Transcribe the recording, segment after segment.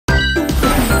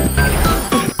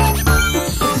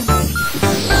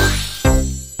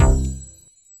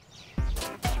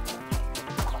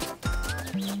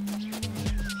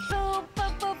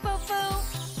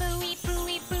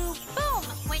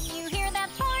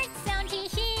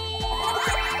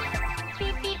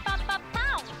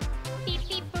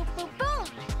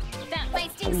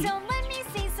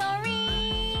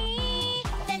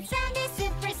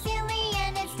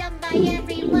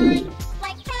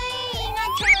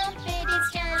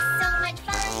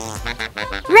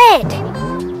Red.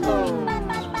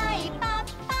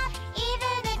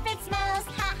 Even if it smells,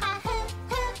 ha ha hoo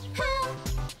hoo hoo.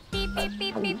 Beep beep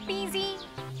beep beep beezy.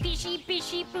 Fishy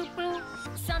fishy poo poo.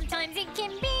 Sometimes it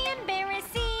can be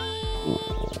embarrassing.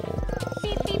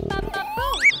 Beep beep bop bop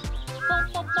boo. Bop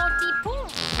bop bop dee poo.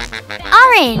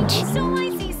 Orange. So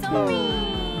icy, so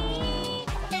wee.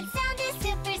 That sound is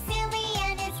super silly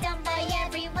and it's done by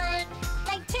everyone.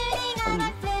 Like tuning on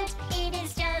a flute, it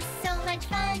is just so much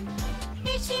fun.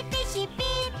 Fishy fishy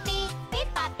beep beep. Beep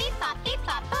bop beep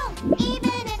bop boom.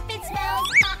 Even if it smells,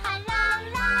 ha ha la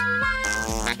la la.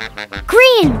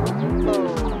 Green.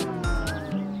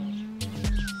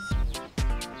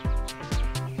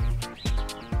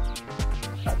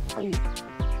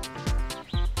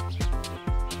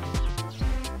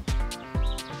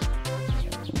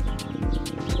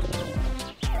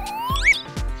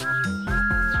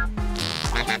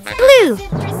 Blue.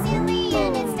 Super silly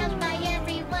and it's done by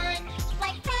everyone.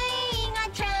 Like playing a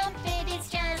trumpet, it's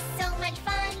just so much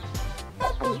fun.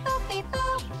 Boop boop boop beep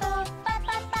boop boop. Bop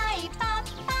bop bye pop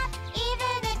pop.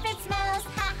 Even if it smells,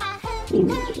 ha ha hoo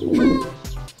hoo hoo.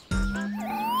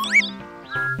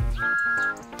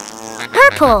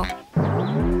 Purple.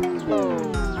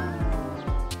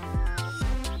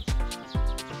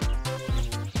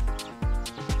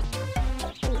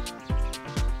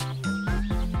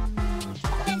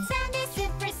 That sound is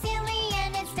super silly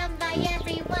and it's done by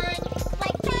everyone.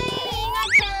 Like playing a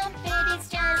trumpet, it's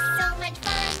just so much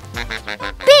fun.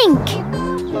 Pink.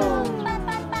 Bop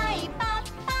bop bye pop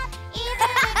pop.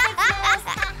 Even if it smells,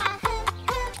 ha ha hoo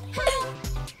hoo hoo.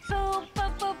 Boo boo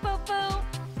boo boo boo.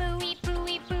 Booey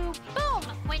booey boo boom.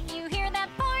 When you hear that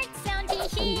fart sound, hee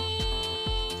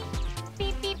hee.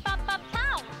 Beep beep bop bop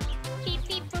pow. Beep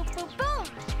beep boop boop boom.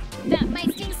 That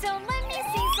might sting, so let me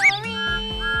say sorry.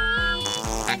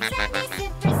 That sound is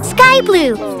super Sky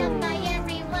blue. It's done by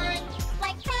everyone.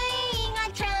 Like playing a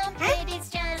trumpet, it's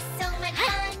just so much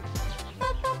fun.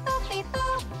 Boop boop boop beep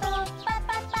boop boop. Bop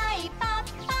bop bye pop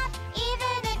pop.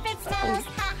 Even if it smells,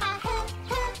 ha ha hoo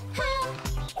hoo hoo.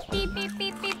 Beep beep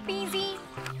beep beep beezy.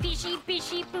 Fishy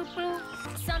fishy poo poo.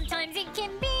 Sometimes it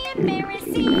can be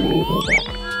embarrassing.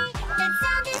 That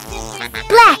sound is super silly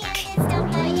Black. and it's done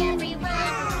by everyone.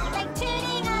 Like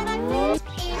tuning on a flute,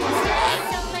 it is just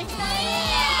so much fun.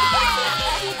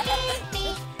 Beep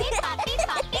beep beep bop beep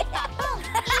bop beep bop boom.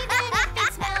 Even if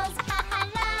it smells, ha ha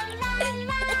la la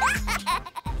la.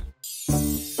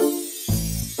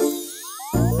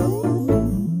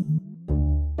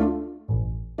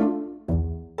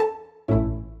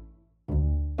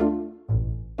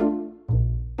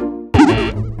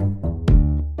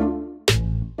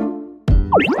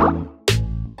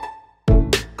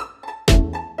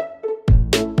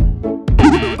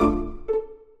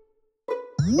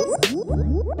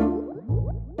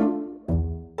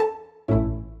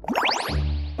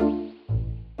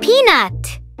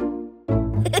 Peanut.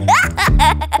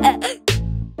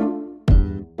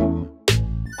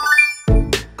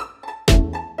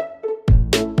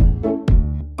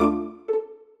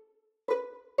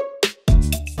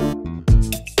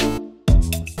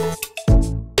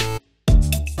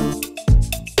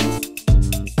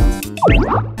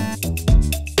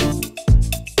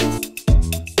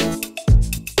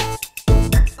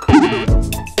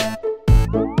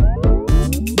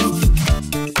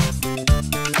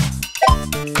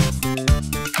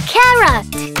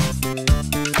 Carrot.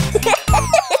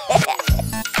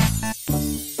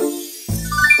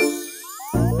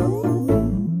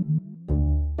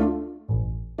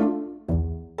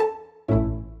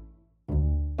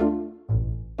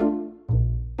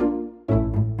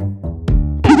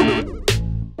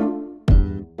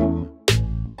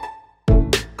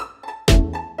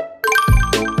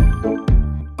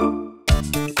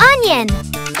 Onion.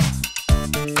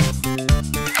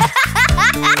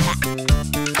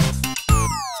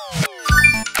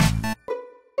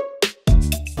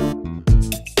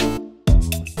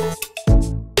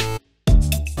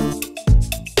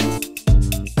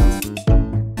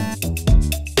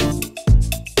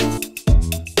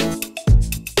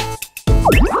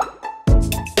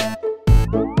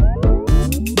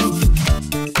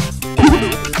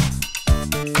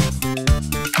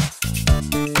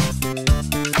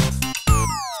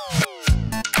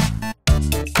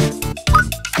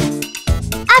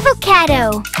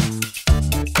 Avocado.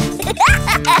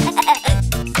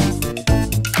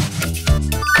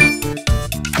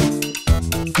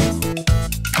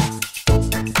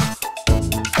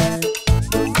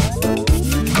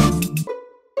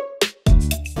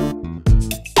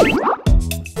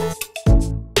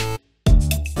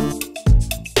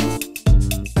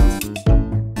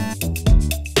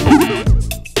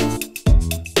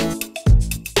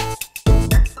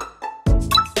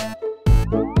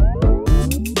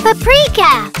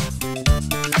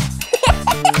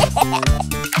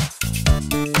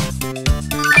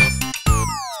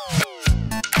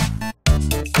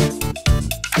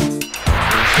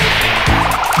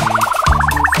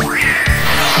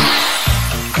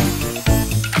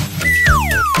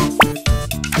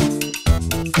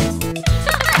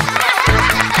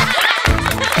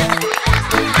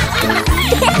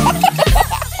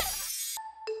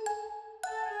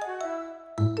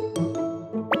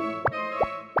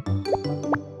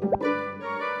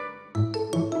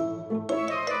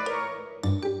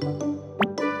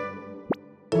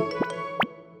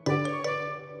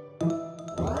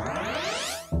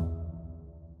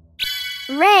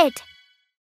 Red.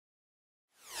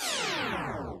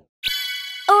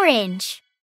 Orange.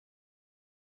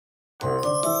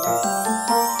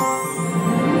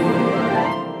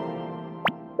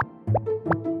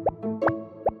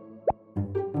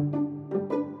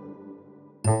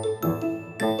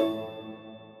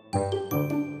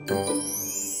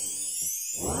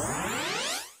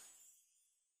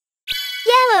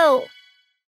 Yellow.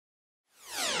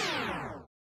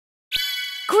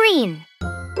 Green.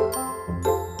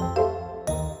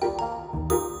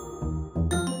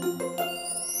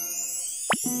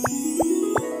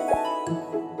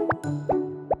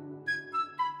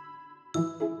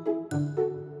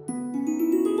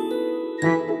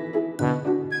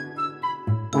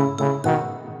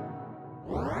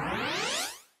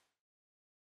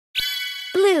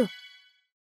 Blue.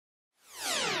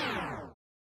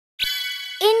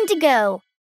 Indigo.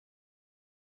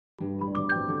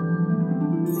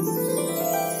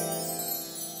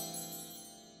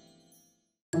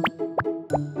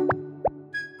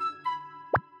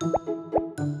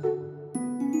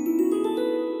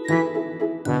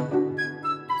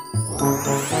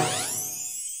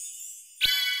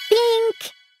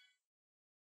 Pink.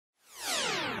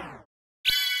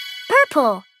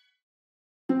 Purple.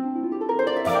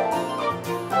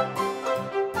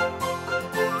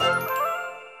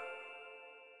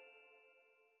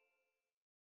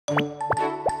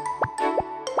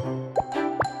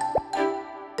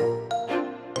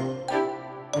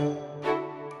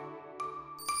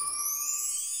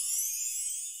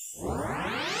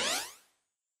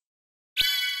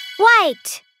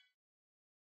 White.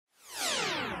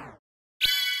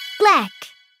 Black.